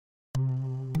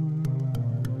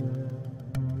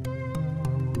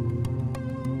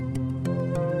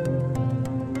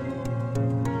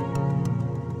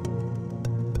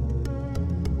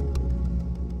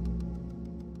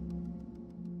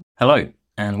Hello,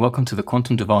 and welcome to The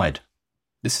Quantum Divide.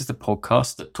 This is the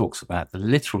podcast that talks about the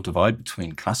literal divide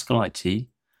between classical IT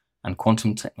and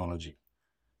quantum technology,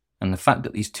 and the fact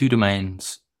that these two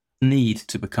domains need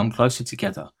to become closer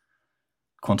together.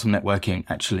 Quantum networking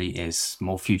actually is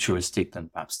more futuristic than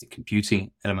perhaps the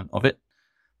computing element of it,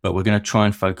 but we're going to try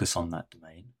and focus on that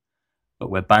domain.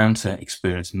 But we're bound to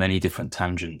experience many different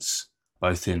tangents,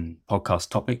 both in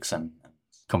podcast topics and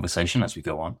conversation as we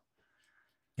go on.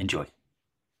 Enjoy.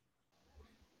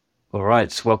 All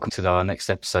right, welcome to our next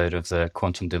episode of the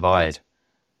Quantum Divide.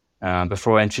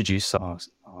 Before I introduce our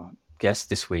guest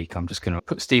this week, I'm just going to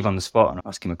put Steve on the spot and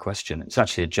ask him a question. It's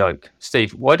actually a joke.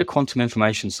 Steve, why do quantum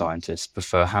information scientists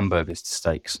prefer hamburgers to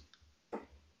steaks?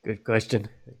 Good question.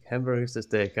 Hamburgers to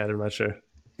steak, I'm not sure.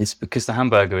 It's because the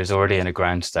hamburger is already in a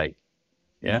ground state.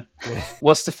 Yeah?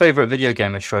 What's the favorite video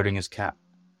game of Schrodinger's cat?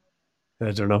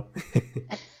 I don't know.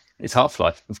 It's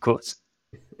Half-Life, of course.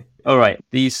 All right.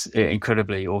 These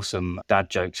incredibly awesome dad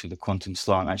jokes with the quantum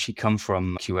slant actually come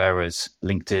from QEra's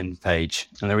LinkedIn page.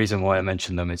 And the reason why I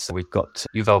mention them is that we've got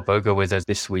Yuval Boger with us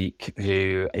this week,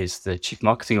 who is the Chief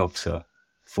Marketing Officer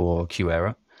for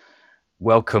QEra.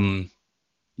 Welcome,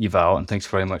 Yuval, and thanks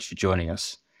very much for joining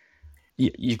us.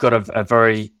 You've got a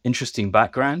very interesting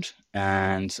background,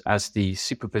 and as the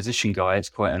superposition guy, it's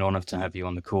quite an honor to have you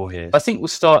on the call here. I think we'll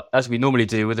start, as we normally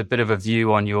do, with a bit of a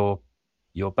view on your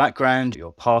background,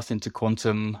 your path into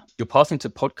quantum, your path into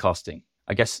podcasting.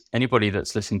 I guess anybody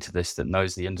that's listening to this that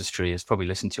knows the industry has probably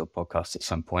listened to your podcast at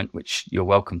some point, which you're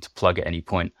welcome to plug at any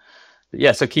point. But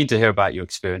yeah, so keen to hear about your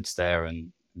experience there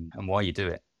and why you do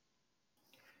it.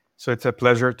 So it's a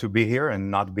pleasure to be here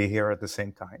and not be here at the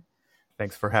same time.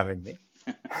 Thanks for having me.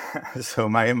 So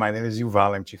my name is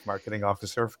Yuval. I'm Chief Marketing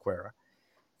Officer of QEra.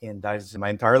 And my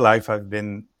entire life I've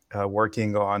been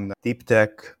working on deep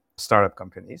tech startup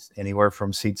companies, anywhere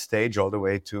from seed stage all the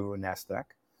way to NASDAQ.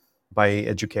 By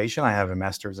education, I have a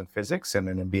master's in physics and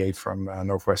an MBA from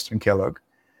Northwestern Kellogg.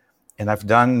 And I've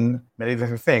done many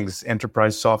different things: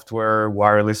 enterprise software,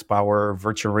 wireless power,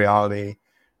 virtual reality,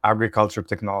 agriculture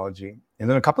technology. And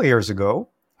then a couple of years ago,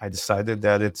 I decided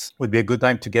that it would be a good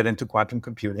time to get into quantum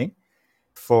computing.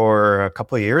 For a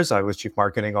couple of years, I was Chief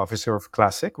Marketing Officer of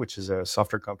Classic, which is a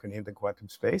software company in the quantum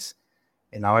space.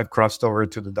 And now I've crossed over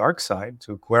to the dark side,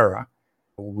 to QEra.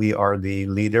 We are the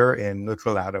leader in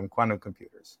neutral atom quantum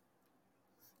computers.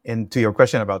 And to your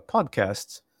question about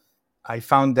podcasts, I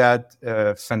found that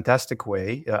a fantastic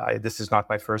way. This is not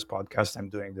my first podcast. I'm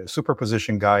doing the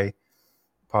Superposition Guy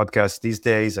podcast these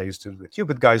days. I used to do the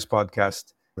Qubit Guys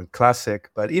podcast with Classic.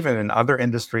 But even in other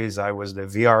industries, I was the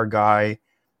VR guy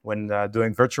when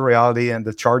doing virtual reality and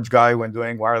the charge guy when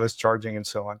doing wireless charging and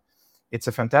so on. It's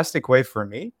a fantastic way for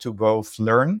me to both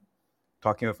learn,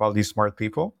 talking with all these smart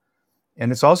people,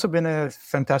 and it's also been a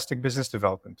fantastic business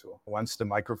development tool. Once the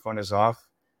microphone is off,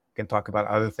 you can talk about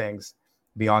other things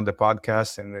beyond the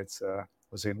podcast, and it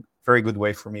was a very good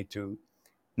way for me to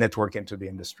network into the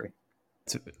industry.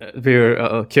 We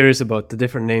were curious about the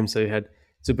different names. So you had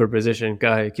Superposition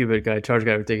Guy, Qubit Guy, Charge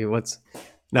Guy. We're thinking,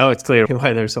 now it's clear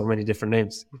why there's so many different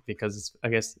names, because I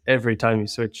guess every time you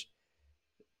switch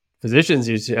positions,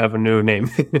 you have a new name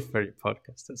for your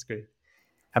podcast. That's great.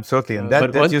 Absolutely. And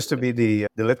that used to be the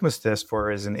litmus test for,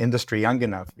 is an industry young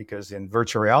enough? Because in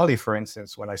virtual reality, for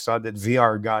instance, when I saw that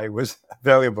VR guy was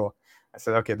available, I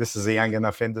said, okay, this is a young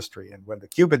enough industry. And when the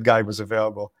Qubit guy was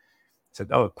available, I said,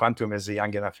 oh, quantum is a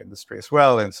young enough industry as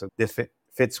well. And so this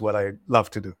fits what I love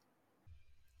to do.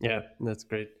 Yeah, that's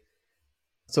great.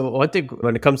 So one thing,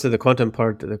 when it comes to the quantum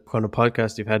part, the quantum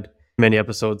podcast, you've had many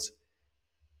episodes.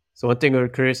 So one thing we're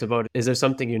curious about, is there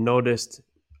something you noticed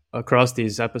across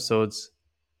these episodes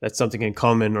that's something in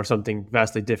common or something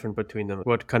vastly different between them?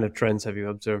 What kind of trends have you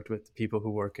observed with people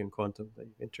who work in quantum that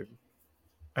you've interviewed?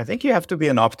 I think you have to be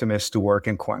an optimist to work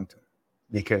in quantum,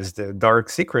 because the dark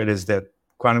secret is that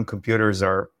quantum computers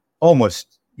are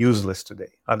almost useless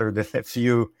today. Other than a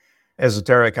few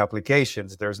esoteric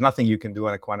applications, there's nothing you can do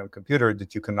on a quantum computer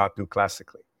that you cannot do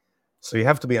classically. So you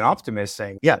have to be an optimist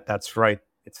saying, yeah, that's right.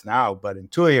 It's now, but in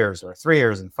 2 years or 3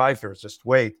 years and 5 years, just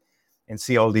wait and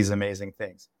see all these amazing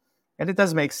things. And it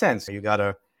does make sense. You got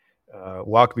to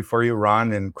walk before you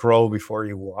run and crawl before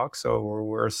you walk. So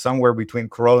we're somewhere between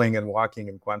crawling and walking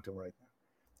in quantum right now.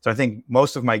 So I think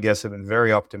most of my guests have been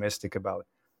very optimistic about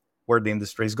where the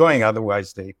industry is going.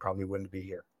 Otherwise, they probably wouldn't be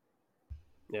here.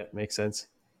 Yeah, makes sense.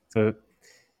 So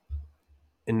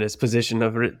in this position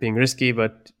of being risky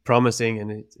but promising,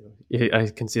 and I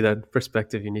can see that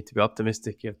perspective. You need to be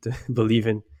optimistic. You have to believe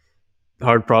in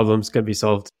hard problems can be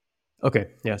solved.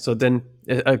 Okay, yeah. So then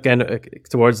again,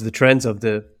 towards the trends of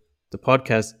the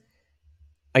podcast,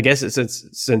 I guess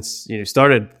since you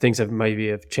started, things have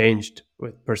changed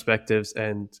with perspectives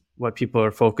and what people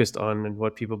are focused on and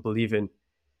what people believe in.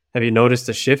 Have you noticed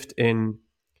a shift in,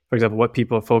 for example, what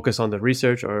people focus on the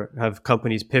research, or have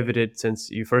companies pivoted since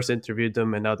you first interviewed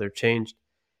them and now they're changed?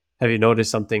 Have you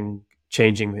noticed something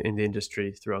changing in the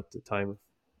industry throughout the time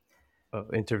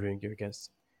of interviewing your guests?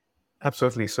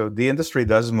 Absolutely. So the industry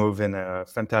does move in a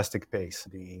fantastic pace.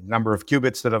 The number of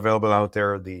qubits that are available out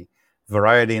there, the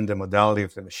variety and the modality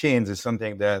of the machines is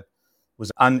something that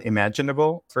was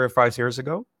unimaginable 3 or 5 years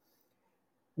ago.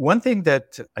 One thing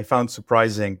that I found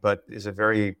surprising, but is a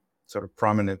very sort of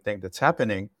prominent thing that's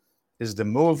happening, is the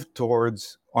move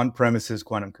towards on-premises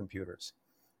quantum computers.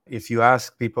 If you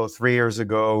ask people 3 years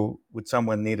ago, would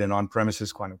someone need an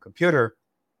on-premises quantum computer?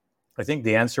 I think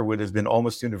the answer would have been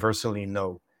almost universally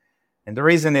no. And the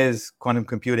reason is quantum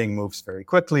computing moves very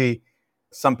quickly.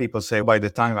 Some people say, by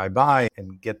the time I buy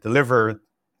and get delivered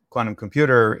quantum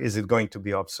computer, is it going to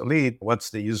be obsolete? What's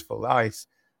the useful life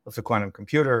of a quantum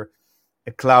computer?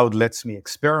 A cloud lets me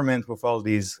experiment with all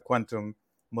these quantum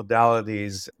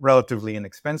modalities relatively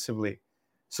inexpensively.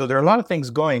 So there are a lot of things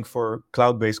going for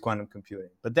cloud-based quantum computing.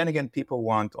 But then again, people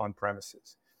want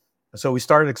on-premises. So we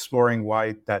started exploring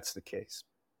why that's the case.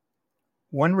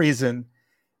 One reason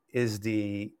is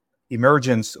the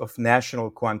emergence of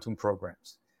national quantum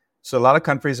programs. So a lot of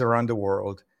countries around the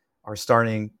world are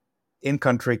starting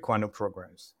in-country quantum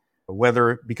programs,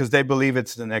 whether because they believe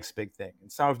it's the next big thing.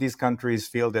 And some of these countries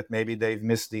feel that maybe they've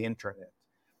missed the internet,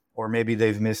 or maybe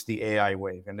they've missed the AI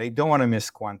wave, and they don't want to miss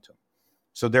quantum.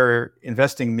 So they're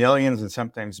investing millions and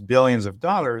sometimes billions of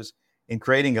dollars in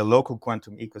creating a local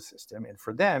quantum ecosystem. And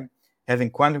for them,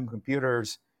 having quantum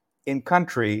computers in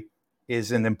country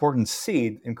is an important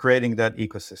seed in creating that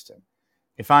ecosystem.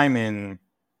 If I'm in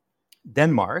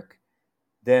Denmark,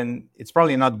 then it's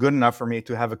probably not good enough for me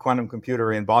to have a quantum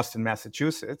computer in Boston,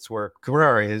 Massachusetts, where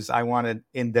Quora is. I want it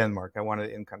in Denmark. I want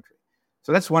it in country.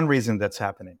 So that's one reason that's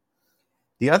happening.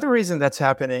 The other reason that's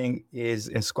happening is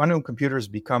as quantum computers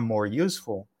become more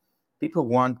useful, people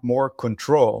want more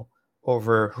control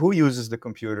over who uses the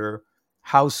computer,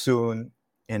 how soon,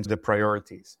 and the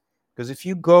priorities. Because if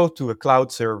you go to a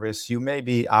cloud service, you may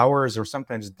be hours or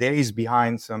sometimes days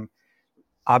behind some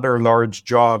other large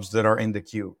jobs that are in the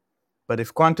queue. But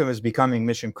if quantum is becoming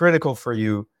mission critical for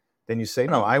you, then you say,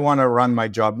 no, I want to run my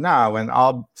job now and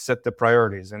I'll set the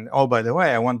priorities. And oh, by the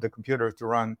way, I want the computer to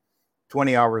run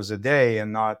 20 hours a day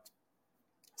and not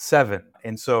 7.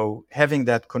 And so having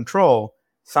that control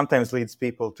sometimes leads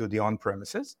people to the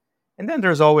on-premises. And then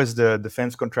there's always the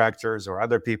defense contractors or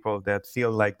other people that feel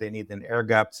like they need an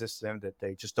air-gapped system, that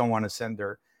they just don't want to send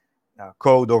their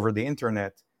code over the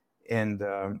internet and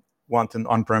want an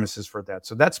on-premises for that.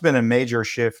 So that's been a major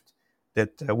shift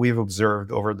that we've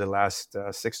observed over the last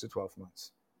 6 to 12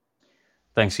 months.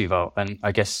 Thanks, Yuval. And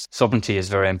I guess sovereignty is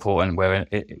very important. We're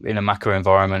in a macro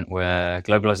environment where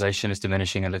globalization is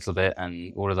diminishing a little bit,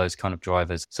 and all of those kind of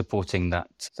drivers supporting that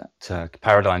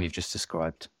paradigm you've just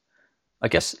described. I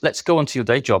guess let's go on to your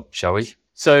day job, shall we?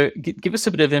 So give us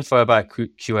a bit of info about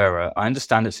QERA. I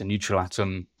understand it's a neutral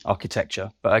atom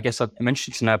architecture, but I guess I'm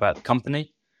interested to know about the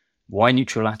company, why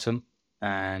neutral atom,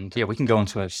 and we can go on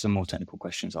to some more technical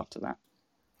questions after that.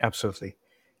 Absolutely.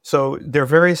 So there are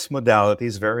various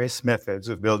modalities, various methods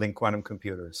of building quantum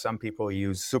computers. Some people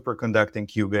use superconducting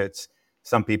qubits.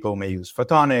 Some people may use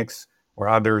photonics, or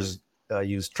others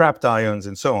use trapped ions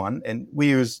and so on. And we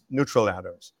use neutral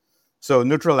atoms. So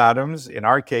neutral atoms, in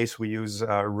our case, we use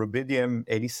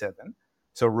rubidium-87.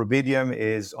 So rubidium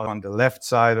is on the left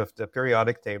side of the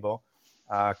periodic table,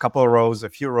 a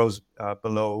few rows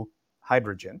below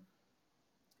hydrogen.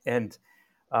 And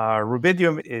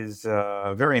rubidium is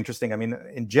very interesting. I mean,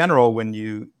 in general, when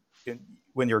your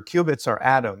qubits are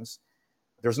atoms,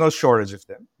 there's no shortage of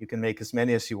them. You can make as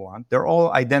many as you want. They're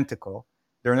all identical.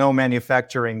 There are no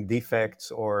manufacturing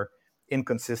defects or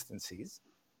inconsistencies.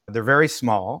 They're very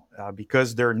small.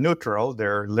 Because they're neutral,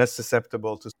 they're less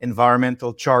susceptible to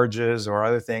environmental charges or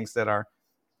other things that are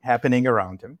happening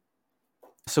around them.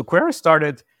 So Quera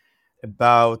started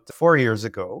about 4 years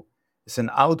ago. It's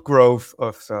an outgrowth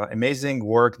of amazing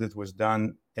work that was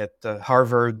done at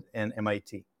Harvard and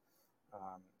MIT.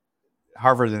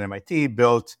 Harvard and MIT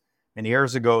built many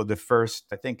years ago the first,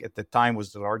 I think at the time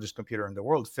was the largest computer in the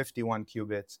world, 51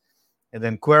 qubits. And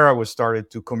then Quera was started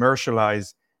to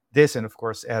commercialize this and, of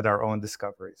course, add our own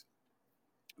discoveries.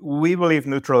 We believe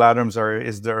neutral atoms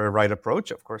is the right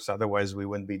approach. Of course, otherwise we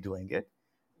wouldn't be doing it.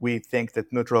 We think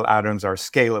that neutral atoms are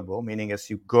scalable, meaning as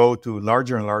you go to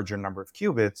larger and larger number of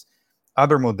qubits,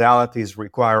 other modalities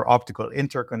require optical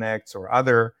interconnects or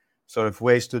other sort of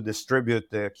ways to distribute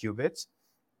the qubits.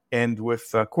 And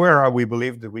with Quera, we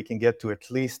believe that we can get to at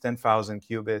least 10,000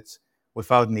 qubits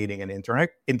without needing an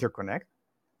interconnect.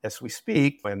 As we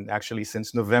speak, and actually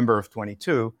since November of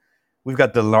 22, we've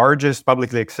got the largest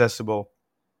publicly accessible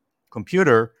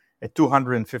computer, a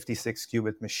 256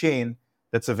 qubit machine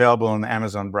that's available on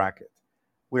Amazon Bracket.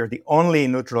 We're the only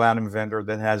neutral atom vendor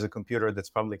that has a computer that's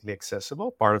publicly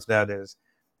accessible. Part of that is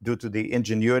due to the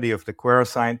ingenuity of the Quera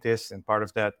scientists, and part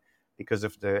of that because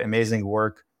of the amazing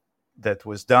work that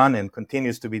was done and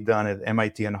continues to be done at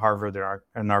MIT and Harvard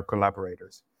and our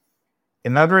collaborators.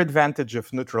 Another advantage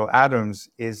of neutral atoms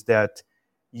is that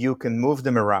you can move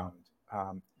them around.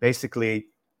 Basically,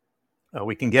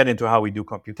 we can get into how we do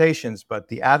computations, but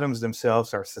the atoms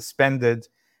themselves are suspended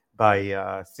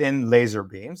by thin laser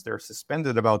beams. They're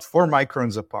suspended about 4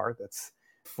 microns apart. That's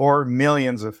 4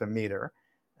 millionths of a meter,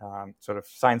 sort of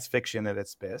science fiction at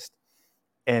its best.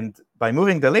 And by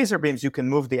moving the laser beams, you can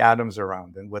move the atoms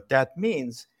around. And what that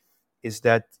means is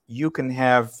that you can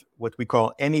have what we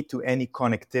call any-to-any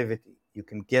connectivity. You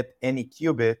can get any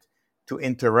qubit to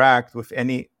interact with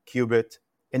any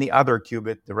other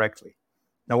qubit directly.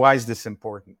 Now, why is this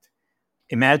important?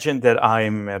 Imagine that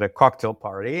I'm at a cocktail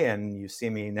party and you see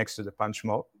me next to the punch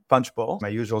bowl, my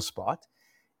usual spot,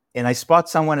 and I spot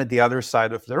someone at the other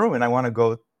side of the room and I want to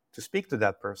go to speak to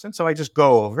that person. So I just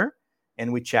go over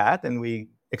and we chat and we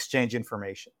exchange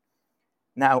information.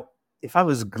 Now, if I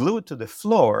was glued to the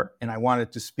floor and I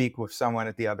wanted to speak with someone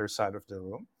at the other side of the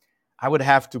room, I would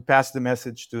have to pass the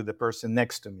message to the person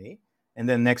next to me and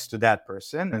then next to that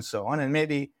person and so on, and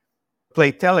maybe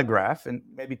play telegraph, and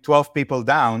maybe 12 people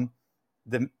down,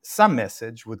 some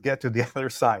message would get to the other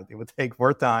side. It would take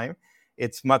more time.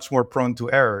 It's much more prone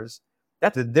to errors.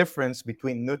 That's the difference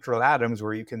between neutral atoms,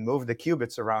 where you can move the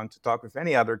qubits around to talk with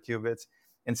any other qubits,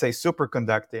 and say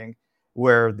superconducting,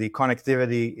 where the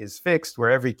connectivity is fixed,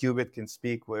 where every qubit can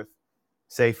speak with,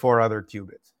 say, 4 other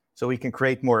qubits. So we can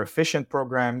create more efficient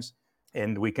programs,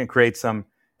 and we can create some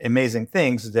amazing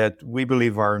things that we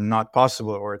believe are not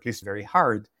possible, or at least very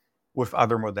hard, with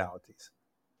other modalities.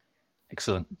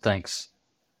 Excellent, thanks.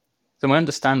 So my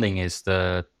understanding is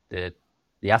the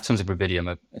atoms of rubidium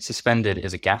are suspended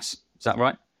as a gas. Is that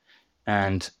right?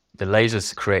 And the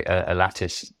lasers create a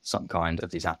lattice, some kind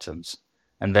of these atoms,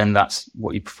 and then that's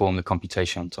what you perform the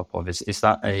computation on top of. Is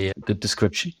that a good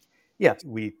description? Yes,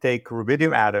 we take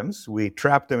rubidium atoms, we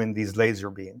trap them in these laser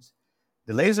beams.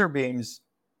 The laser beams,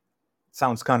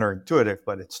 sounds counterintuitive,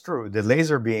 but it's true. The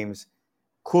laser beams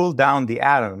cool down the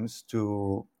atoms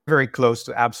to very close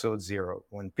to absolute zero.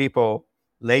 When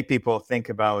lay people think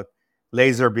about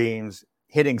laser beams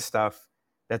hitting stuff,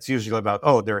 that's usually about,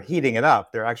 oh, they're heating it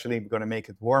up. They're actually going to make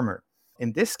it warmer.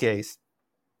 In this case,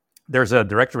 there's a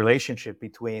direct relationship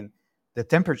between the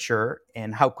temperature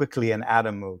and how quickly an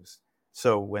atom moves.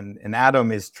 So when an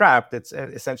atom is trapped, it's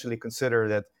essentially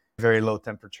considered at very low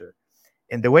temperature.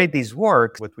 And the way these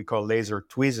work, what we call laser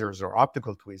tweezers or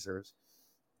optical tweezers,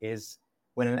 is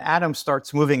when an atom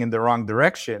starts moving in the wrong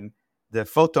direction, the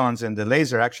photons in the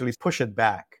laser actually push it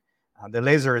back. The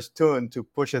laser is tuned to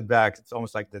push it back. It's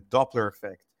almost like the Doppler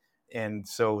effect. And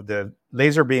so the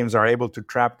laser beams are able to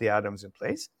trap the atoms in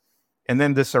place. And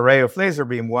then this array of laser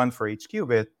beam, one for each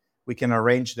qubit, we can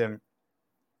arrange them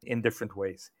in different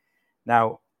ways.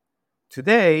 Now,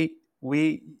 today,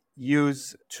 we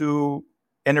use 2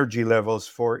 energy levels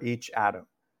for each atom.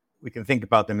 We can think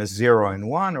about them as 0 and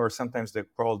 1, or sometimes they're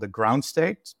called the ground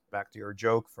state, back to your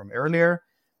joke from earlier,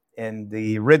 and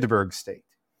the Rydberg state.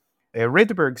 A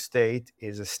Rydberg state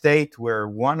is a state where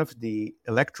one of the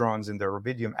electrons in the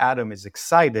rubidium atom is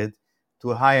excited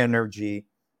to a high energy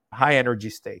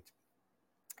state.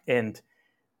 And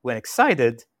when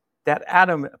excited, that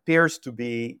atom appears to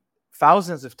be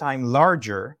thousands of times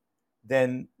larger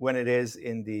than when it is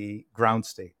in the ground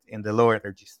state, in the low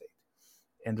energy state.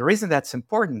 And the reason that's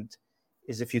important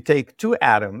is if you take 2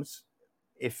 atoms,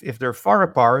 if they're far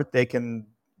apart, they can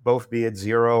both be at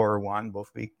 0 or 1,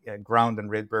 both be ground and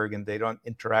Rydberg, and they don't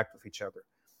interact with each other.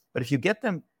 But if you get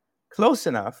them close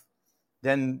enough,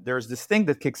 then there's this thing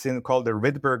that kicks in called the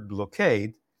Rydberg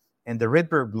blockade, and the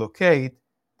Rydberg blockade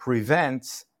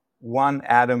prevents one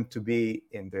atom to be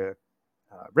in the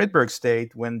Rydberg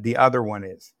state when the other one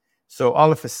is. So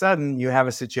all of a sudden, you have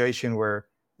a situation where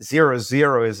 0,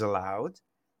 0 is allowed,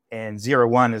 and 0,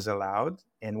 1 is allowed,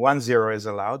 and 1, 0 is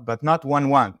allowed, but not 1,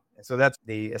 1. So that's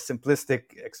the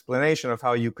simplistic explanation of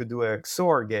how you could do a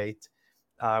XOR gate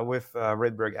with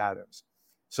Rydberg atoms.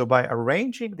 So by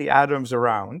arranging the atoms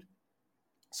around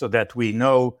so that we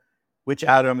know which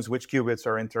atoms, which qubits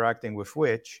are interacting with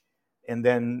which, and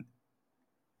then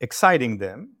exciting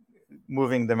them,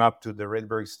 moving them up to the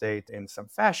Rydberg state in some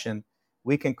fashion,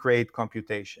 we can create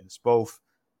computations, both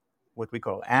what we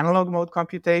call analog mode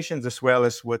computations, as well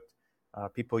as what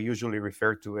people usually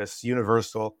refer to as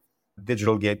universal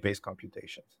digital gate-based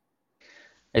computations.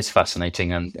 It's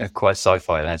fascinating and quite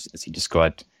sci-fi, as you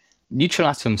described. Neutral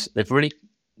atoms, they've really,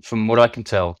 from what I can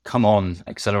tell, come on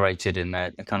accelerated in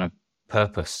their kind of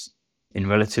purpose in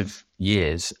relative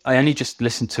years. I only just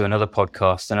listened to another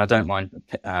podcast, and I don't mind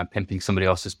pimping somebody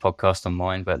else's podcast on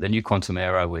mine, but the New Quantum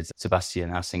Era with Sebastian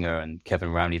Hassinger and Kevin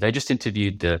Rowney, they just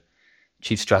interviewed the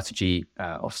Chief Strategy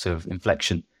Officer of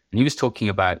Inflection, and he was talking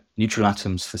about neutral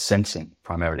atoms for sensing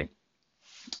primarily,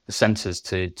 the sensors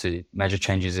to measure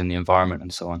changes in the environment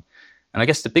and so on. And I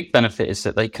guess the big benefit is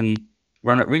that they can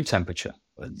run at room temperature.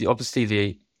 Obviously,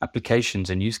 the applications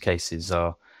and use cases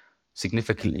are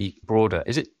significantly broader.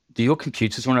 Do your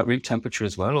computers run at room temperature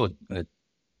as well, or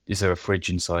is there a fridge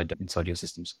inside your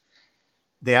systems?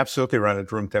 They absolutely run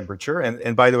at room temperature.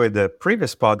 And by the way, the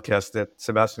previous podcast that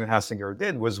Sebastian Hassinger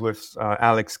did was with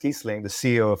Alex Kiesling, the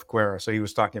CEO of Quera. So he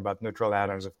was talking about neutral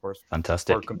atoms, of course.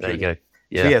 Fantastic. There you go.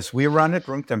 Yeah. So yes, we run at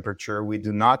room temperature. We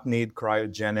do not need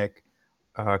cryogenic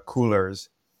coolers,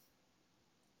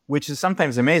 which is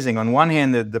sometimes amazing. On one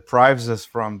hand, it deprives us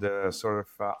from the sort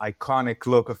of iconic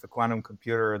look of the quantum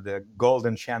computer, the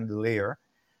golden chandelier.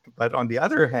 But on the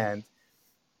other hand,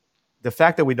 the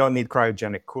fact that we don't need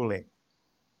cryogenic cooling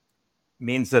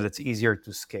means that it's easier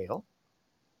to scale.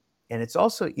 And it's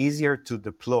also easier to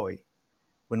deploy.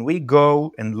 When we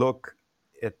go and look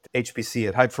at HPC,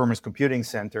 at high performance computing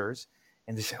centers,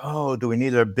 and they say, oh, do we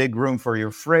need a big room for your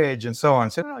fridge and so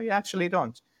on? So no, you actually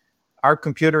don't. Our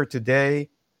computer today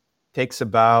takes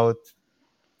about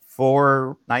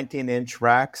 4 19-inch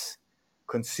racks,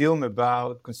 consumes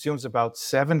about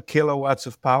 7 kilowatts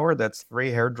of power. That's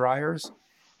 3 hair dryers.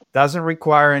 Doesn't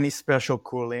require any special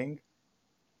cooling.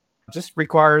 Just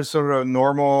requires sort of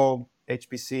normal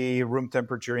HPC room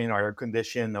temperature, air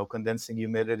condition, no condensing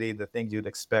humidity, the things you'd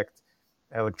expect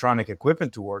electronic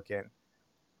equipment to work in.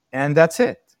 And that's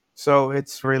it. So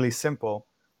it's really simple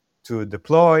to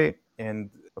deploy. And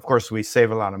of course, we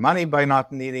save a lot of money by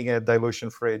not needing a dilution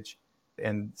fridge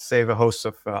and save a host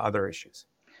of other issues.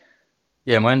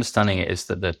 Yeah, my understanding is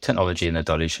that the technology in the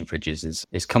dilution fridges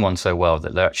is come on so well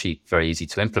that they're actually very easy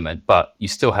to implement, but you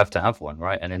still have to have one,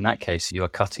 right? And in that case, you are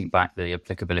cutting back the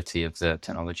applicability of the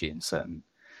technology in certain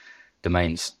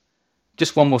domains.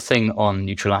 Just one more thing on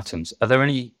neutral atoms. Are there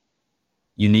any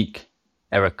unique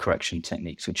error correction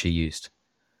techniques which are used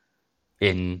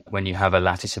in when you have a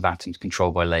lattice of atoms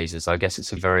controlled by lasers? I guess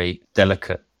it's a very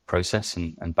delicate process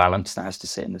and balance that has to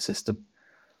sit in the system.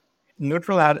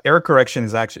 Neutral error correction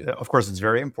is actually, of course, it's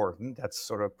very important. That's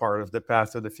sort of part of the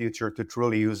path of the future to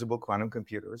truly usable quantum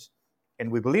computers.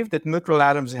 And we believe that neutral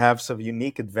atoms have some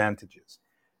unique advantages.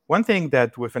 One thing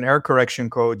that with an error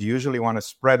correction code, you usually want to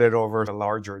spread it over a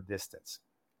larger distance.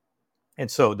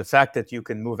 And so the fact that you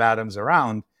can move atoms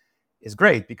around is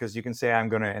great because you can say, I'm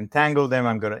going to entangle them,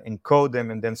 I'm going to encode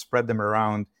them, and then spread them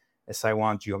around as I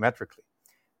want geometrically.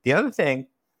 The other thing,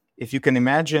 if you can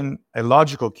imagine a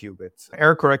logical qubit,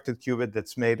 error-corrected qubit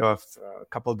that's made of a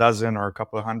couple dozen or a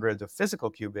couple hundred of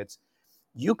physical qubits,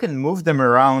 you can move them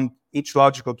around each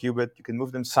logical qubit, you can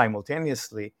move them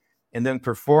simultaneously, and then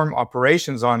perform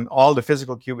operations on all the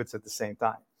physical qubits at the same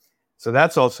time. So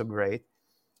that's also great.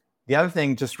 The other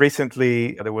thing, just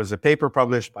recently, there was a paper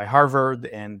published by Harvard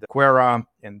and Quera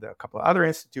and a couple of other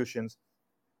institutions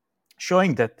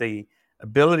showing that the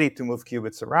ability to move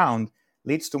qubits around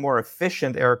leads to more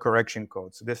efficient error correction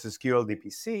code. So this is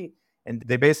QLDPC. And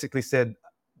they basically said,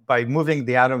 by moving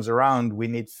the atoms around, we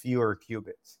need fewer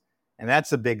qubits. And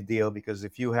that's a big deal because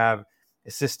if you have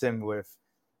a system with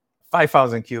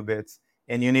 5,000 qubits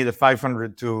and you need a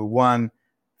 500 to 1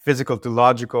 physical to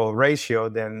logical ratio,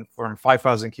 then from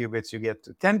 5,000 qubits, you get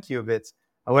to 10 qubits.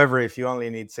 However, if you only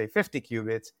need, say, 50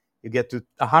 qubits, you get to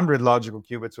 100 logical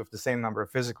qubits with the same number of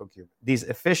physical qubits. These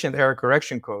efficient error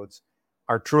correction codes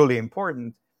are truly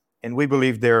important, and we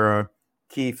believe they're a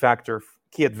key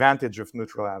advantage of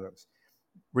neutral atoms.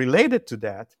 Related to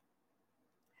that,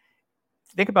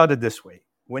 think about it this way.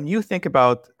 When you think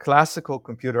about classical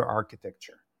computer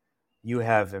architecture, you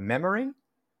have a memory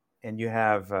and you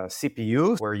have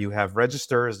CPUs where you have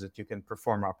registers that you can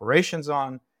perform operations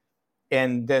on,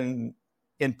 and then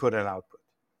input and output.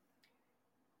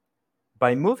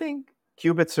 By moving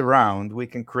qubits around, we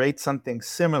can create something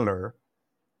similar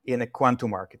in a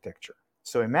quantum architecture.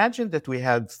 So imagine that we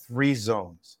had 3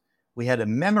 zones. We had a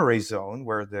memory zone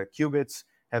where the qubits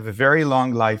have a very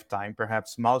long lifetime,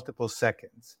 perhaps multiple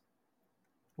seconds.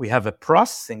 We have a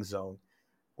processing zone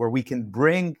where we can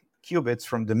bring qubits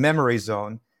from the memory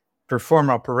zone, perform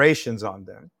operations on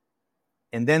them.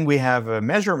 And then we have a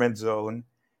measurement zone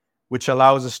which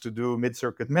allows us to do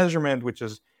mid-circuit measurement, which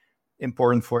is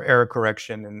important for error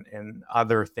correction and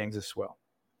other things as well.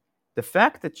 The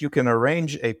fact that you can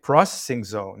arrange a processing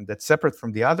zone that's separate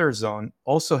from the other zone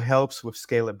also helps with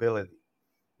scalability.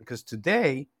 Because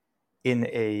today, in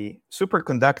a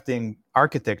superconducting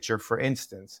architecture, for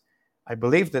instance, I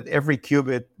believe that every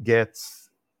qubit gets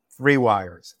 3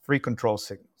 wires, 3 control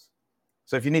signals.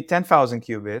 So if you need 10,000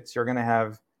 qubits, you're going to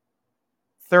have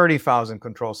 30,000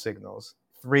 control signals,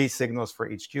 3 signals for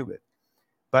each qubit.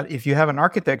 But if you have an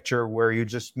architecture where you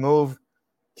just move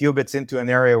qubits into an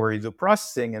area where you do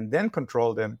processing and then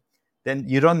control them, then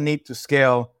you don't need to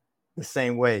scale the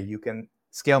same way. You can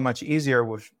scale much easier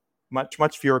with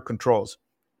much fewer controls.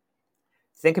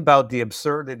 Think about the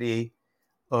absurdity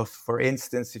of, for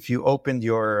instance, if you opened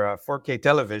your 4K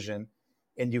television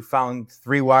and you found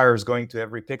 3 wires going to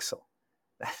every pixel.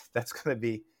 That's going to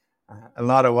be a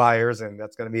lot of wires, and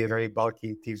that's going to be a very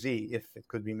bulky TV if it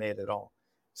could be made at all.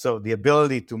 So the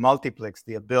ability to multiplex,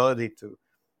 the ability to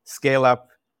scale up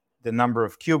the number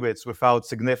of qubits without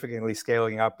significantly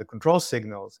scaling up the control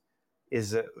signals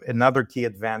is another key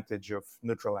advantage of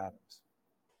neutral atoms.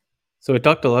 So we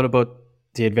talked a lot about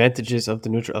the advantages of the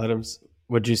neutral atoms.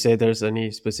 Would you say there's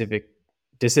any specific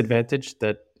disadvantage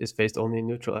that is faced only in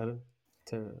neutral atom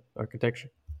architecture?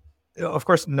 Of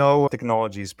course, no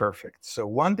technology is perfect. So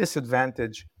one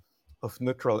disadvantage of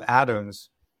neutral atoms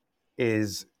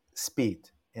is speed.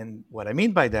 And what I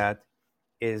mean by that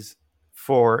is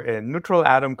for a neutral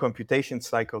atom computation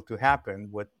cycle to happen,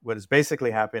 what is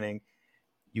basically happening,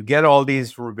 you get all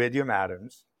these rubidium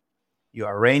atoms, you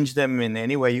arrange them in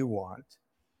any way you want,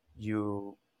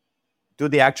 you do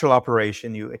the actual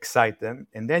operation, you excite them,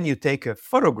 and then you take a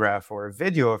photograph or a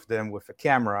video of them with a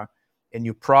camera and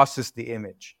you process the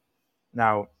image.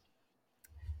 Now,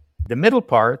 the middle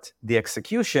part, the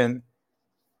execution,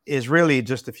 is really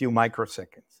just a few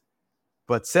microseconds.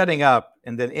 But setting up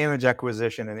and then image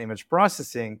acquisition and image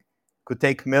processing could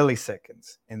take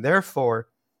milliseconds. And therefore,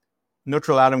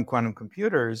 neutral atom quantum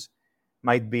computers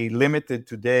might be limited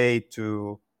today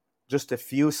to just a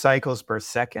few cycles per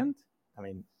second. I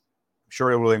mean, I'm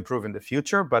sure it will improve in the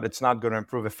future, but it's not going to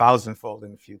improve 1,000-fold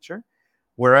in the future.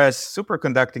 Whereas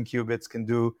superconducting qubits can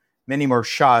do many more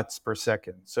shots per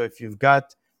second. So if you've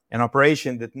got an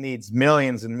operation that needs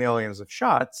millions and millions of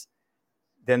shots,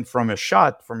 then from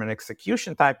an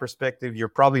execution type perspective, you're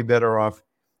probably better off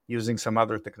using some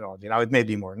other technology. Now, it may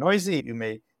be more noisy. You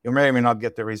may or may not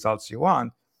get the results you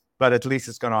want, but at least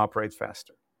it's going to operate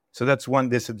faster. So that's one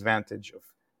disadvantage of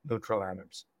neutral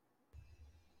atoms.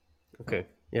 Okay.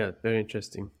 Yeah, very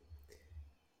interesting.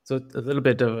 So a little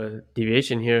bit of a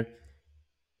deviation here.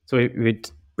 So we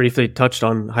briefly touched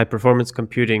on high performance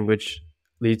computing, which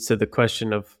leads to the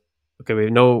question of, okay, we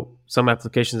know some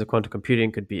applications of quantum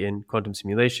computing could be in quantum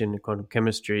simulation and quantum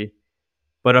chemistry,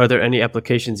 but are there any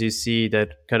applications you see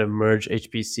that kind of merge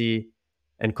HPC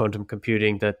and quantum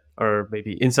computing that are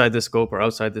maybe inside the scope or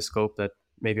outside the scope that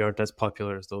maybe aren't as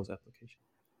popular as those applications?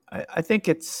 I think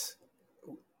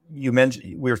you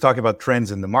mentioned, we were talking about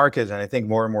trends in the market, and I think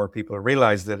more and more people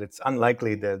realize that it's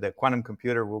unlikely that the quantum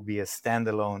computer will be a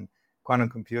standalone quantum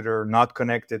computer not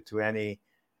connected to any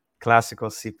classical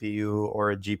CPU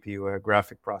or a GPU or a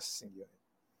graphic processing unit.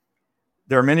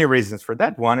 There are many reasons for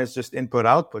that. One is just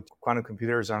input-output. Quantum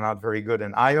computers are not very good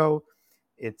in I/O.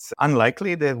 It's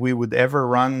unlikely that we would ever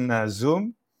run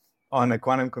Zoom on a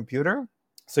quantum computer.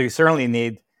 So you certainly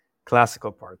need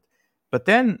classical part. But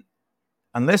then,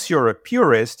 unless you're a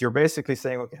purist, you're basically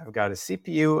saying, okay, I've got a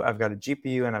CPU, I've got a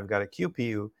GPU, and I've got a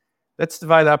QPU. Let's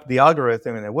divide up the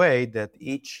algorithm in a way that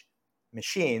each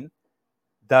machine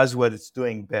does what it's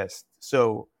doing best.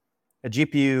 So a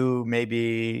GPU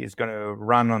maybe is going to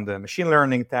run on the machine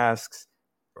learning tasks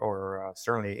or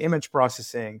certainly image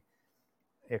processing.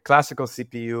 A classical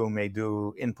CPU may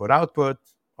do input-output,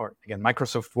 or again,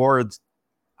 Microsoft Word,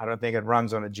 I don't think it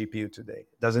runs on a GPU today.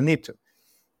 It doesn't need to.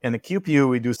 In the QPU,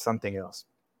 we do something else.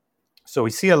 So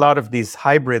we see a lot of these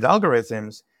hybrid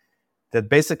algorithms that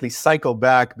basically cycle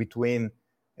back between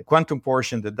a quantum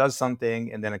portion that does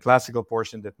something and then a classical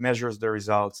portion that measures the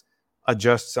results,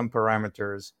 adjusts some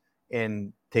parameters,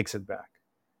 and takes it back.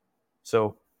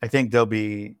 So I think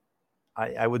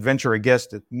I would venture a guess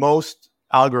that most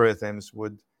algorithms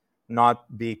would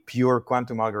not be pure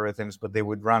quantum algorithms, but they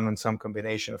would run on some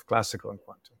combination of classical and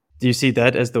quantum. Do you see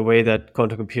that as the way that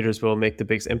quantum computers will make the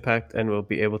biggest impact and will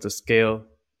be able to scale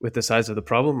with the size of the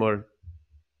problem, or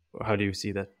how do you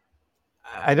see that?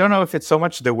 I don't know if it's so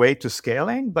much the way to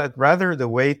scaling, but rather the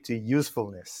way to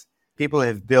usefulness. People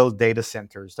have built data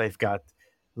centers. They've got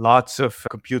lots of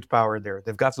compute power there.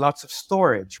 They've got lots of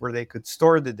storage where they could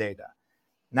store the data.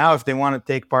 Now, if they want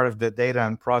to take part of the data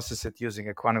and process it using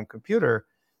a quantum computer,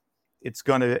 it's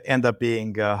going to end up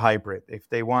being a hybrid. If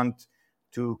they want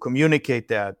to communicate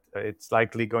that, it's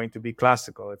likely going to be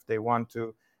classical. If they want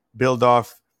to build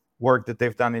off work that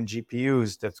they've done in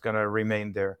GPUs, that's going to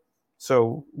remain there.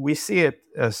 So we see it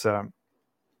as a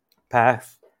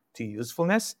path to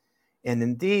usefulness. And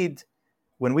indeed,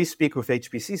 when we speak with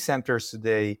HPC centers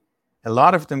today, a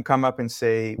lot of them come up and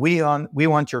say, we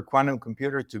want your quantum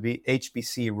computer to be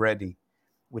HPC ready,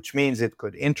 which means it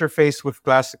could interface with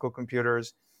classical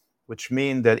computers, which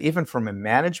means that even from a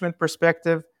management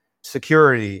perspective,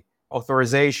 security,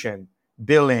 authorization,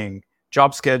 billing,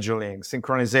 job scheduling,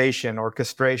 synchronization,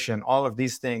 orchestration, all of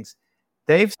these things,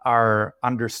 they are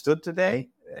understood today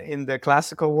in the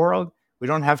classical world. We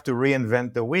don't have to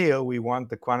reinvent the wheel. We want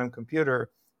the quantum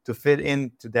computer to fit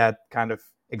into that kind of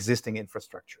existing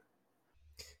infrastructure.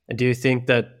 And do you think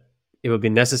that it will be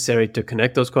necessary to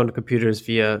connect those quantum computers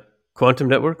via quantum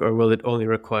network, or will it only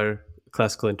require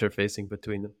classical interfacing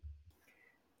between them?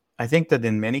 I think that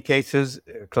in many cases,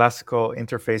 classical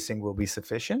interfacing will be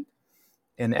sufficient.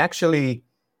 And actually,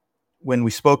 when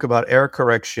we spoke about error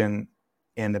correction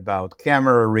and about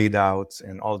camera readouts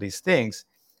and all these things,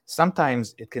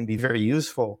 sometimes it can be very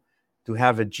useful to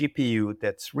have a GPU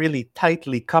that's really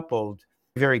tightly coupled,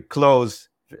 very close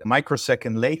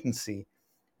microsecond latency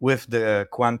with the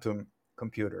quantum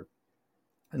computer.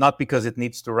 Not because it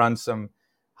needs to run some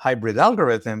hybrid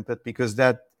algorithm, but because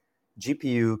that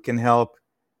GPU can help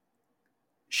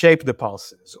shape the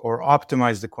pulses or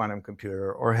optimize the quantum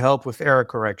computer or help with error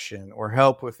correction or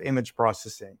help with image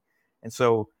processing. And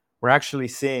so we're actually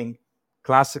seeing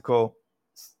classical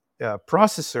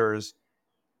processors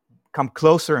come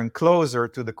closer and closer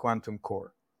to the quantum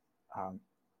core.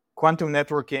 Quantum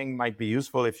networking might be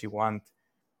useful if you want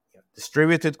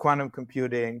distributed quantum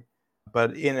computing,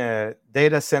 but in a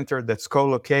data center that's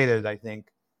co-located, I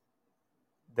think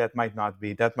that might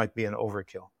be an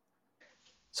overkill.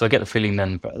 So I get the feeling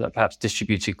then that perhaps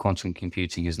distributed quantum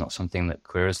computing is not something that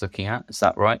Query is looking at. Is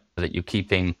that right? That you're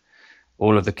keeping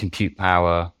all of the compute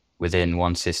power within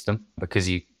one system because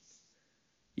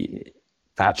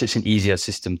perhaps it's an easier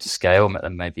system to scale. That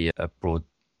may be a broad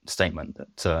statement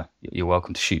that you're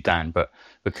welcome to shoot down. But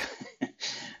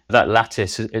that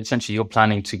lattice, essentially you're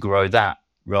planning to grow that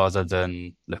rather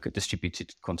than look at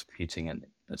distributed quantum computing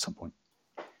at some point.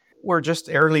 We're just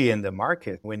early in the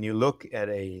market. When you look at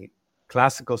a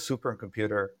classical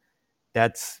supercomputer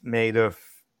that's made of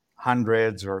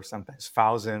hundreds or sometimes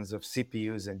thousands of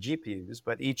CPUs and GPUs,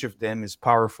 but each of them is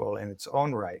powerful in its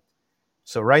own right.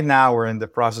 So right now we're in the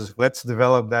process of let's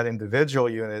develop that individual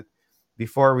unit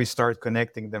before we start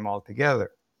connecting them all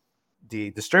together.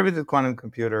 The distributed quantum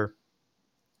computer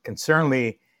can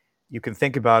certainly, you can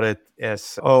think about it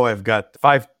as, I've got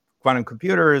 5 quantum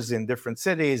computers in different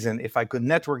cities, and if I could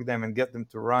network them and get them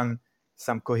to run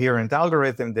some coherent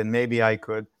algorithm, then maybe I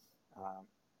could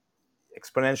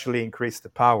exponentially increase the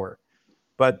power.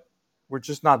 But we're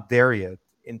just not there yet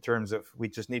in terms of, we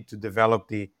just need to develop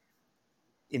the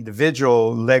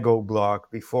individual Lego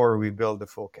block before we build the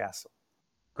full castle.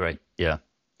 Great. Yeah.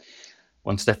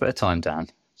 One step at a time, Dan.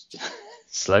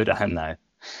 Slow down now.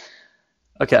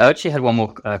 Okay, I actually had one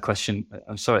more question.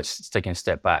 I'm sorry it's taking a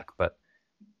step back, but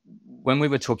when we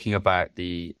were talking about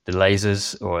the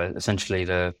lasers, or essentially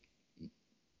the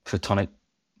photonic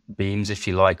beams, if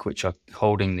you like, which are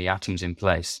holding the atoms in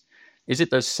place, is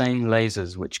it those same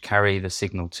lasers which carry the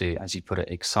signal to, as you put it,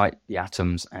 excite the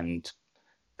atoms and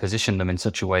position them in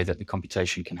such a way that the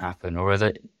computation can happen? Or is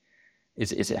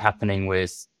it happening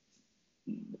with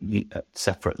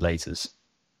separate lasers?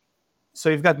 So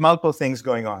you've got multiple things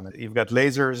going on. You've got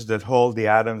lasers that hold the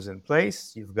atoms in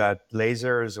place. You've got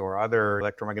lasers or other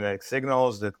electromagnetic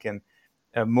signals that can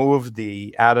move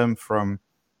the atom from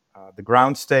the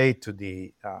ground state to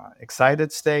the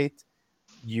excited state.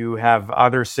 You have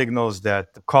other signals that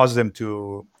cause them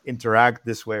to interact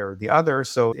this way or the other.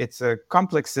 So it's a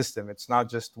complex system. It's not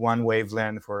just one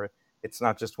wavelength, or it's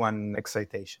not just one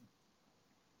excitation.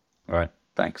 All right,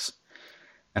 thanks.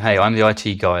 And hey, I'm the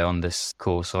IT guy on this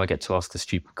call, so I get to ask the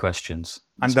stupid questions.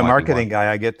 I'm the marketing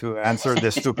guy. I get to answer the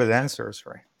stupid answers,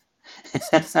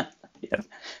 right? Yeah,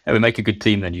 we make a good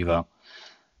team then, Yuval.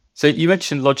 So you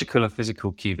mentioned logical and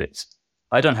physical qubits.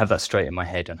 I don't have that straight in my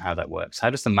head on how that works. How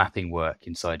does the mapping work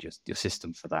inside your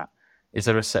system for that? Is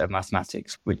there a set of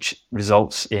mathematics which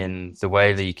results in the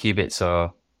way the qubits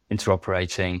are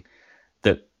interoperating,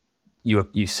 that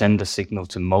you send a signal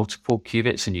to multiple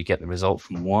qubits and you get the result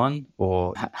from one?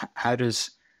 Or how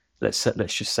does, let's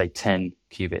just say 10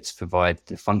 qubits provide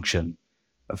the function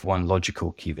of one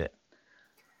logical qubit?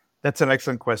 That's an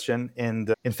excellent question.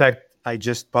 And in fact, I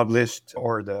just published,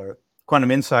 or the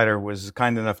Quantum Insider was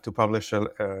kind enough to publish a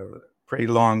pretty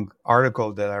long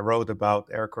article that I wrote about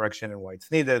error correction and why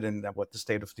it's needed and what the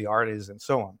state of the art is and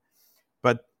so on.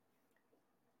 But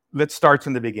let's start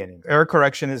from the beginning. Error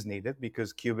correction is needed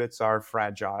because qubits are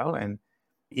fragile. And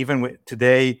even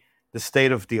today, the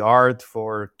state of the art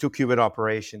for 2-qubit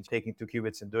operations, taking 2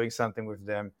 qubits and doing something with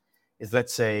them, is,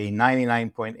 let's say,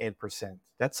 99.8%.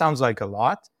 That sounds like a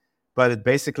lot, but it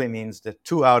basically means that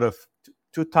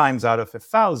two times out of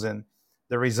 1,000,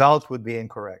 the result would be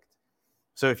incorrect.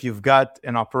 So if you've got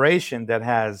an operation that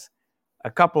has a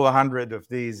couple of hundred of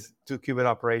these 2-qubit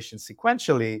operations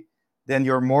sequentially, then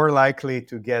you're more likely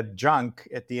to get junk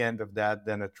at the end of that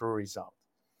than a true result.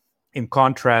 In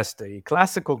contrast, a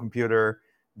classical computer,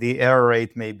 the error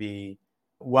rate may be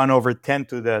 1/10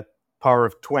 to the power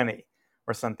of 20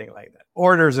 or something like that.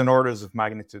 Orders and orders of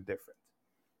magnitude different.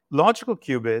 Logical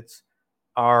qubits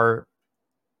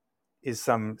is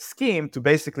some scheme to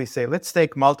basically say, let's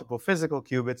take multiple physical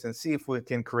qubits and see if we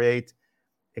can create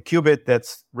a qubit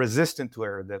that's resistant to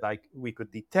error, that we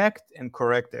could detect and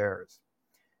correct errors.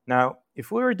 Now,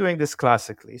 if we were doing this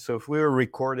classically, so if we were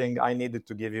recording, I needed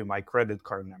to give you my credit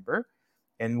card number,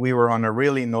 and we were on a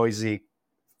really noisy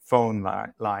phone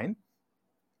line,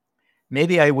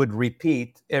 maybe I would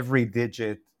repeat every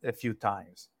digit a few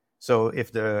times. So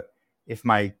if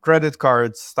my credit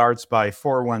card starts by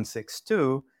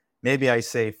 4162, maybe I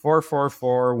say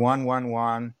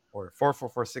 444111 or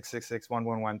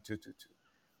 4446661112222.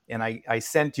 And I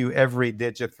sent you every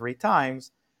digit 3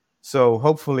 times. So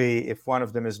hopefully, if one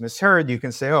of them is misheard, you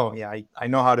can say, oh, yeah, I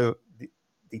know how to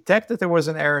detect that there was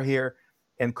an error here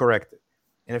and correct it.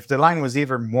 And if the line was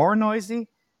even more noisy,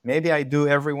 maybe I do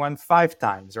every one 5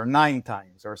 times or 9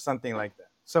 times or something like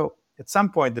that. So at some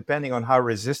point, depending on how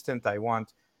resistant I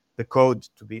want the code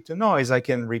to be to noise, I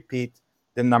can repeat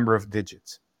the number of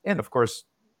digits. And of course,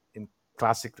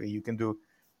 classically, you can do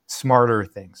smarter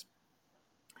things.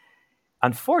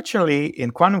 Unfortunately,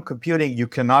 in quantum computing, you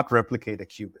cannot replicate a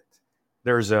qubit.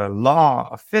 There's a law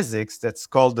of physics that's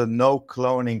called the no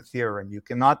cloning theorem. You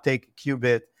cannot take a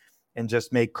qubit and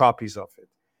just make copies of it.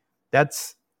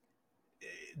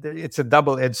 It's a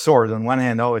double-edged sword. On one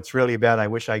hand, it's really bad. I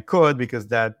wish I could, because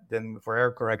then for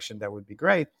error correction, that would be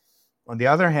great. On the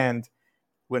other hand,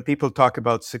 when people talk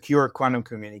about secure quantum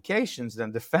communications,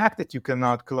 then the fact that you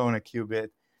cannot clone a qubit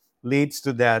leads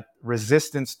to that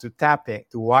resistance to tapping,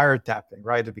 to wiretapping,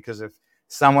 right? Because if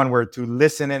someone were to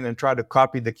listen in and try to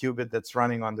copy the qubit that's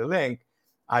running on the link,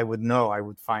 I would know, I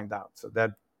would find out. So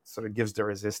that sort of gives the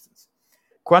resistance.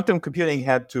 Quantum computing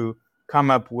had to come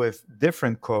up with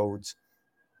different codes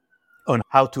on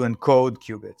how to encode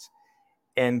qubits.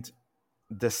 And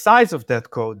the size of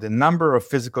that code, the number of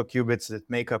physical qubits that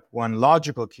make up one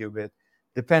logical qubit,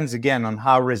 depends again on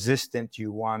how resistant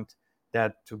you want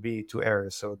that to be to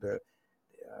errors. So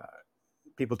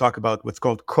people talk about what's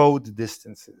called code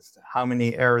distances. How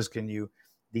many errors can you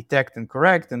detect and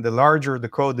correct? And the larger the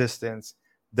code distance,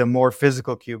 the more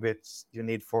physical qubits you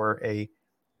need for a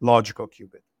logical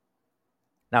qubit.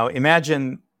 Now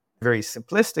imagine very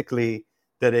simplistically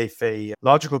that if a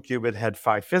logical qubit had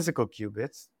 5 physical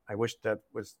qubits, I wish that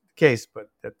was the case, but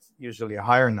that's usually a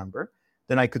higher number,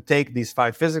 then I could take these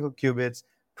 5 physical qubits,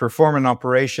 perform an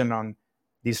operation on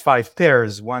these 5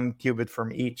 pairs, 1 qubit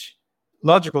from each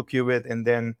logical qubit, and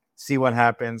then see what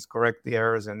happens, correct the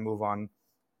errors, and move on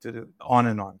on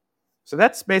and on. So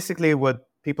that's basically what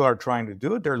people are trying to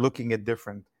do. They're looking at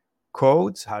different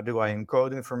codes. How do I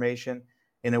encode information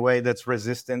in a way that's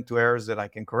resistant to errors that I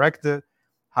can correct it?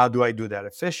 How do I do that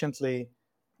efficiently?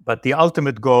 But the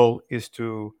ultimate goal is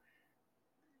to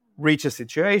reach a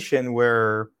situation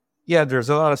where, yeah, there's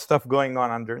a lot of stuff going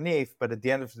on underneath, but at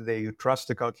the end of the day, you trust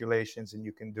the calculations and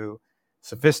you can do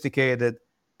sophisticated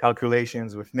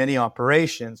calculations with many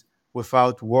operations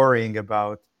without worrying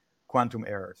about quantum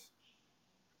errors.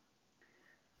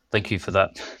 Thank you for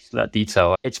that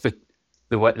detail.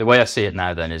 The way I see it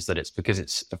now then is that it's because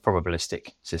it's a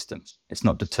probabilistic system. It's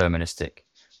not deterministic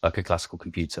like a classical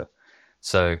computer.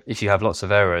 So if you have lots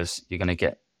of errors,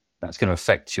 that's going to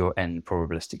affect your end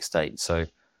probabilistic state. So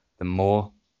the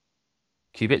more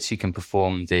qubits you can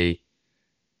perform the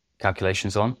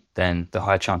calculations on, then the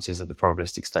higher chances that the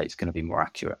probabilistic state is going to be more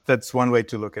accurate. That's one way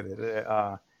to look at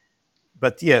it.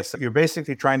 But yes, you're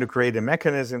basically trying to create a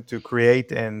mechanism to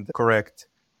create and correct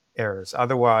errors.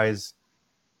 Otherwise,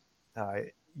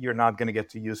 you're not going to get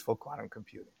to useful quantum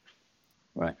computing.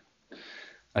 Right.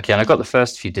 Okay, and I got the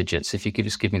first few digits. If you could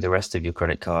just give me the rest of your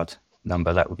credit card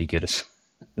number, that would be good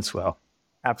as well.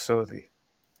 Absolutely.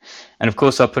 And of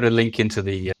course, I'll put a link into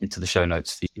the show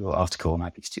notes for your article, and I'm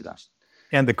happy to do that.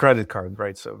 And the credit card,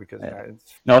 right? So because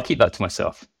No, I'll keep that to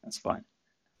myself. That's fine.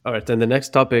 All right, then the next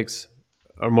topics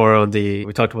are more on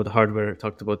we talked about the hardware,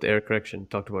 talked about the error correction,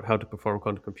 talked about how to perform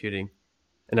quantum computing.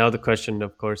 And now the question,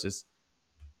 of course, is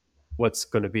what's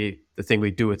going to be the thing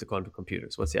we do with the quantum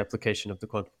computers? What's the application of the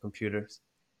quantum computers?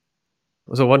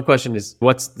 So one question is,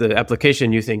 what's the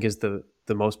application you think is the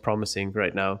most promising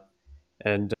right now?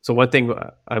 And so one thing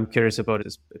I'm curious about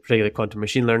is particularly quantum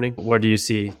machine learning. Where do you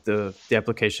see the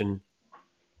application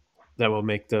that will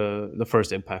make the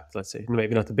first impact, let's say?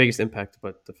 Maybe not the biggest impact,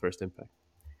 but the first impact.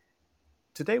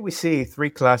 Today we see three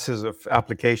classes of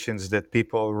applications that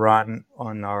people run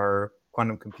on our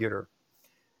quantum computer.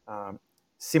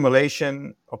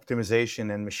 Simulation,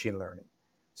 optimization, and machine learning.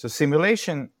 So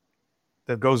simulation,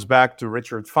 that goes back to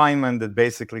Richard Feynman, that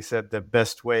basically said the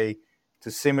best way to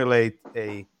simulate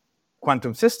a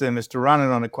quantum system is to run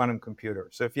it on a quantum computer.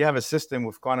 So if you have a system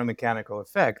with quantum mechanical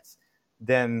effects,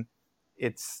 then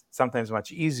it's sometimes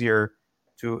much easier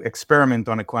to experiment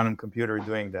on a quantum computer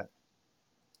doing that.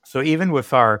 So even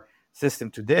with our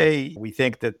system today, we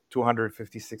think that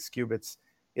 256 qubits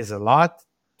is a lot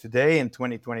today in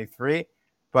 2023,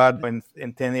 but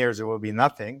in 10 years it will be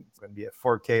nothing. It's going to be a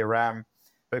 4K RAM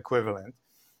equivalent.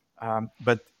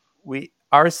 But we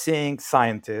are seeing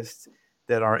scientists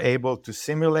that are able to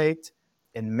simulate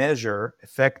and measure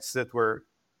effects that were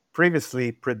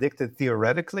previously predicted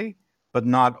theoretically, but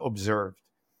not observed.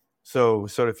 So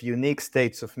sort of unique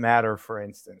states of matter, for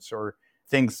instance, or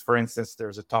things, for instance,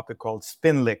 there's a topic called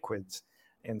spin liquids.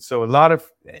 And so a lot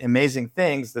of amazing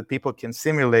things that people can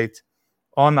simulate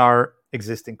on our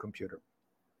existing computer.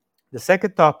 The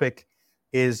second topic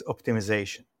is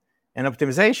optimization. And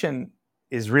optimization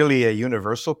is really a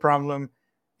universal problem.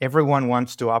 Everyone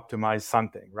wants to optimize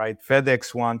something, right?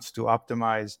 FedEx wants to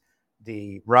optimize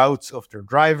the routes of their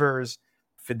drivers.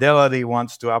 Fidelity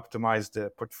wants to optimize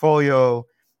the portfolio.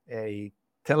 A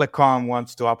telecom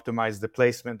wants to optimize the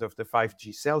placement of the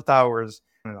 5G cell towers,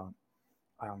 and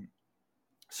on.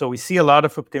 So we see a lot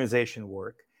of optimization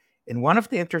work. And one of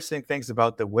the interesting things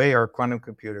about the way our quantum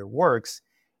computer works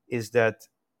is that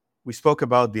we spoke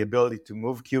about the ability to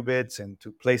move qubits and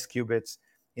to place qubits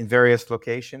in various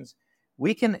locations.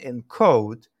 We can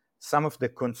encode some of the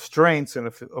constraints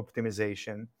of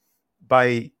optimization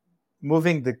by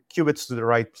moving the qubits to the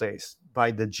right place,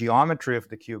 by the geometry of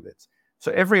the qubits.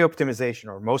 So every optimization,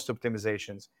 or most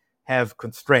optimizations, have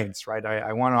constraints, right?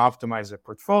 I want to optimize a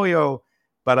portfolio,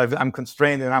 but I'm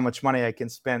constrained in how much money I can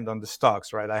spend on the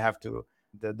stocks, right? I have to,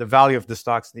 the value of the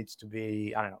stocks needs to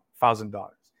be, I don't know, $1,000.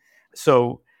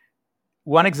 So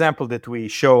one example that we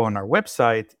show on our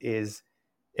website is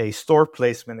a store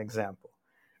placement example.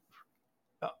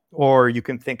 Or you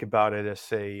can think about it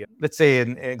as let's say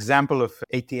an example of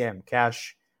ATM,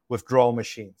 cash withdrawal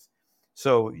machines.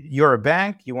 So you're a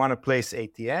bank, you want to place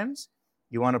ATMs,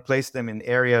 you want to place them in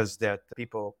areas that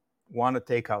people want to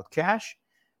take out cash,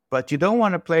 but you don't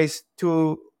want to place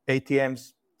two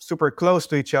ATMs super close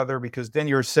to each other because then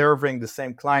you're serving the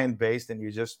same client base and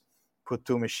you just put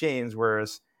two machines,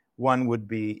 whereas one would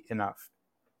be enough.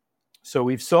 So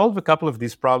we've solved a couple of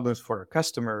these problems for our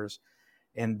customers,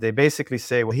 and they basically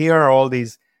say, well, here are all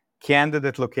these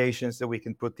candidate locations that we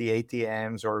can put the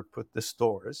ATMs or put the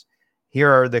stores. Here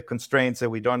are the constraints that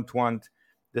we don't want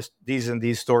these and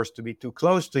these stores to be too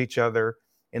close to each other.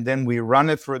 And then we run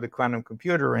it through the quantum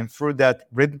computer, and through that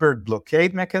Rydberg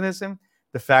blockade mechanism,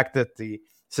 the fact that the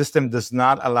system does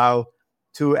not allow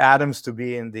two atoms to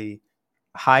be in the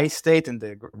high state and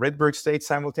the Rydberg state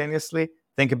simultaneously.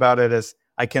 Think about it as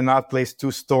I cannot place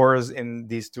two stores in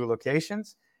these two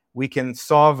locations. We can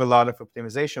solve a lot of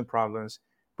optimization problems,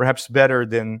 perhaps better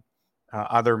than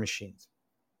other machines.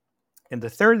 And the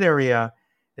third area,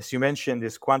 as you mentioned,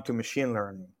 is quantum machine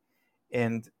learning.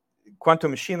 And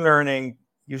quantum machine learning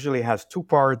usually has two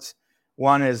parts.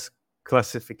 One is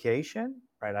classification,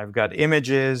 right? I've got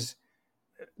images,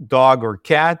 dog or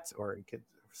cat, or you could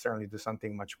certainly do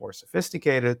something much more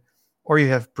sophisticated. Or you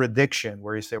have prediction,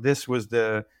 where you say, this was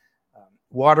the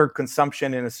water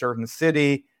consumption in a certain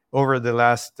city over the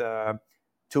last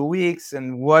 2 weeks,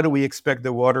 and what do we expect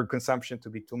the water consumption to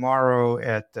be tomorrow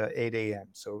at 8 a.m.?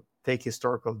 So take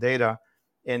historical data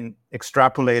and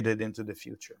extrapolate it into the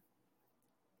future.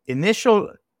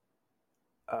 Initial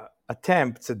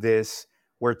attempts at this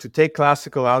were to take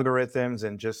classical algorithms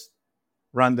and just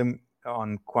run them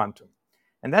on quantum.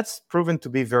 And that's proven to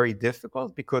be very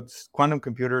difficult because quantum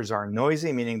computers are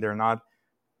noisy, meaning they're not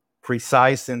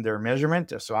precise in their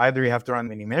measurement. So either you have to run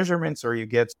many measurements or you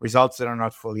get results that are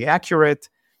not fully accurate.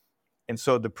 And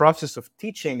so the process of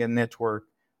teaching a network,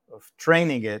 of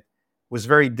training it, was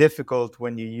very difficult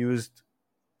when you used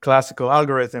classical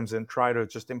algorithms and try to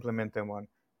just implement them on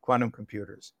quantum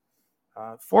computers.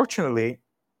 Fortunately,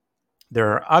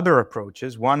 there are other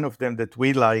approaches. One of them that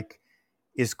we like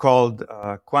is called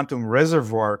quantum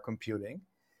reservoir computing.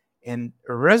 And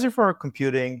reservoir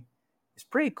computing is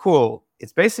pretty cool.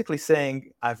 It's basically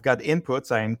saying I've got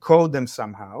inputs, I encode them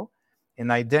somehow,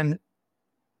 and I then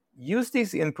use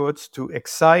these inputs to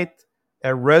excite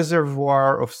a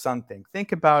reservoir of something.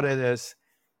 Think about it as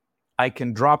I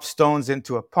can drop stones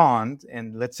into a pond,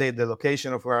 and let's say the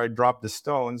location of where I drop the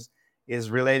stones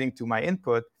is relating to my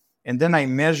input, and then I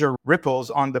measure ripples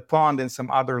on the pond in some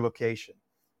other location.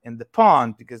 And the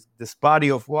pond, because this body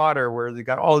of water where you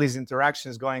got all these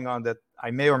interactions going on that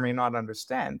I may or may not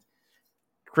understand,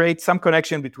 create some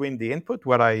connection between the input,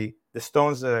 the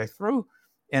stones that I threw,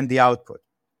 and the output.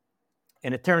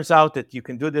 And it turns out that you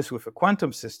can do this with a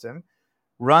quantum system,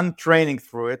 run training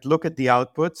through it, look at the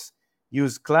outputs,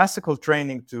 use classical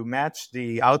training to match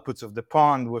the outputs of the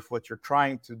pond with what you're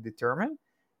trying to determine.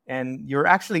 And you're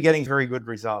actually getting very good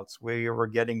results. We're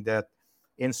getting that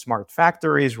in smart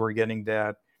factories, we're getting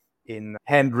that in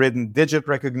handwritten digit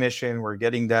recognition, we're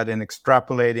getting that in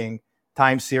extrapolating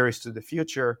time series to the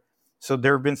future. So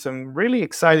there have been some really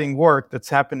exciting work that's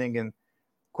happening in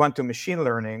quantum machine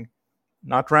learning,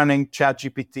 not running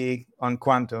ChatGPT on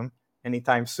quantum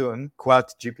anytime soon, Quad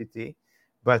GPT,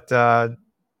 but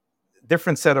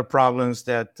different set of problems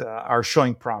that are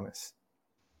showing promise.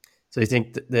 So you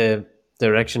think the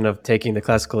direction of taking the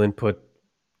classical input,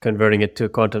 converting it to a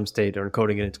quantum state or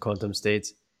encoding it into quantum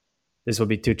states, this will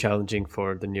be too challenging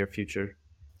for the near future,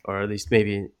 or at least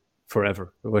maybe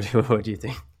forever? What do you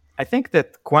think? I think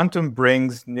that quantum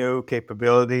brings new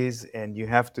capabilities, and you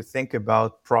have to think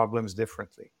about problems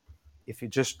differently. If you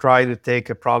just try to take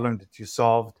a problem that you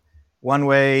solved one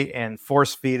way and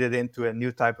force feed it into a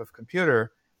new type of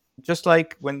computer, just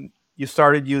like when you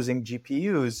started using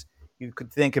GPUs, you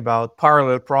could think about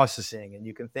parallel processing, and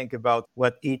you can think about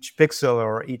what each pixel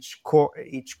or each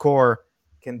core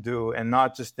can do, and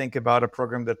not just think about a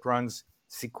program that runs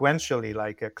sequentially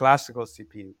like a classical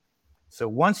CPU. So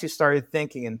once you started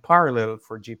thinking in parallel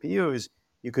for GPUs,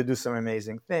 you could do some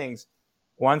amazing things.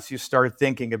 Once you start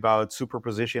thinking about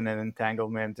superposition and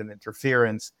entanglement and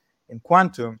interference in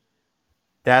quantum,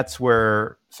 that's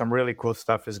where some really cool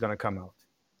stuff is going to come out.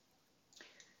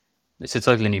 It's a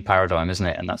totally new paradigm, isn't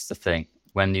it? And that's the thing.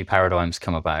 When new paradigms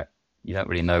come about, you don't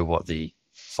really know what the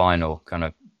final kind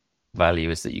of value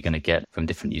is that you're going to get from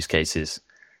different use cases.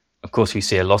 Of course, we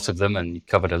see a lot of them, and you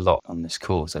covered a lot on this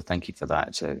call. So thank you for that.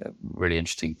 It's a really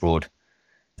interesting, broad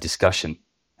discussion.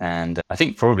 And I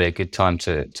think probably a good time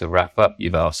to wrap up,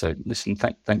 Yuval. So listen,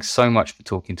 thanks so much for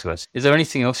talking to us. Is there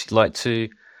anything else you'd like to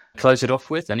close it off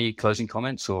with? Any closing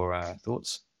comments or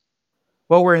thoughts?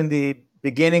 Well, we're in the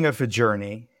beginning of a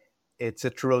journey. It's a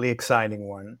truly exciting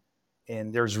one,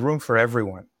 and there's room for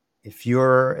everyone. If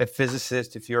you're a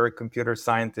physicist, if you're a computer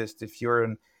scientist, if you're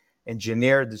an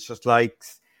engineer that just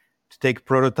likes to take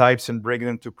prototypes and bring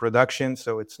them to production,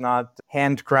 so it's not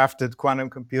handcrafted quantum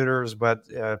computers, but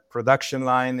a production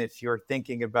line. If you're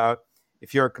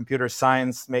a computer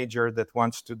science major that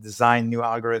wants to design new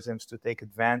algorithms to take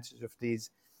advantage of these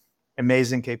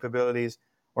amazing capabilities,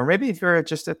 or maybe if you're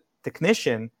just a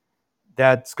technician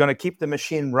that's going to keep the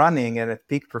machine running and at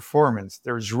peak performance.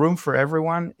 There's room for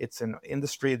everyone. It's an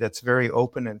industry that's very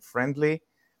open and friendly,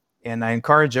 and I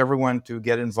encourage everyone to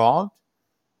get involved.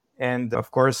 And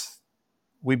of course,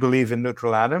 we believe in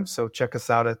neutral atoms, so check us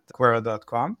out at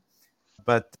quera.com.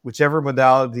 But whichever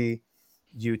modality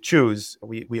you choose,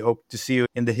 we hope to see you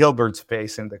in the Hilbert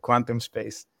space, in the quantum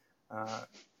space,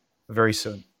 very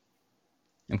soon.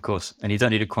 Of course. And you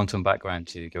don't need a quantum background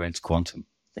to go into quantum.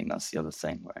 I think that's the other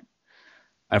thing, right?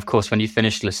 And of course, when you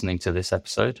finish listening to this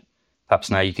episode, perhaps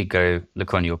now you could go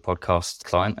look on your podcast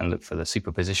client and look for the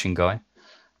superposition guy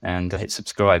and hit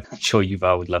subscribe. I'm sure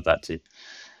Yuval would love that too.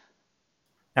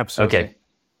 Absolutely. Okay.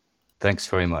 Thanks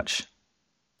very much.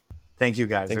 Thank you,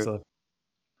 guys. Thanks a lot.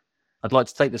 I'd like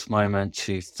to take this moment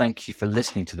to thank you for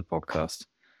listening to the podcast.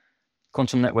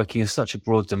 Quantum networking is such a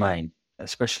broad domain,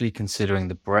 especially considering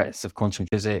the breadth of quantum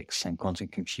physics and quantum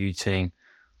computing,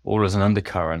 all as an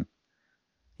undercurrent,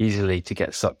 easily to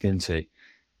get sucked into.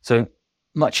 So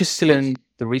much is still in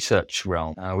the research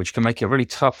realm, which can make it really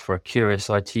tough for a curious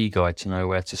IT guy to know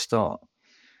where to start.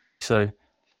 So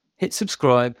hit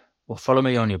subscribe or follow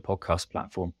me on your podcast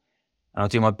platform, and I'll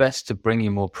do my best to bring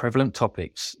you more prevalent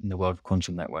topics in the world of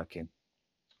quantum networking.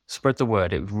 Spread the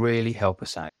word, it would really help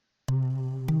us out.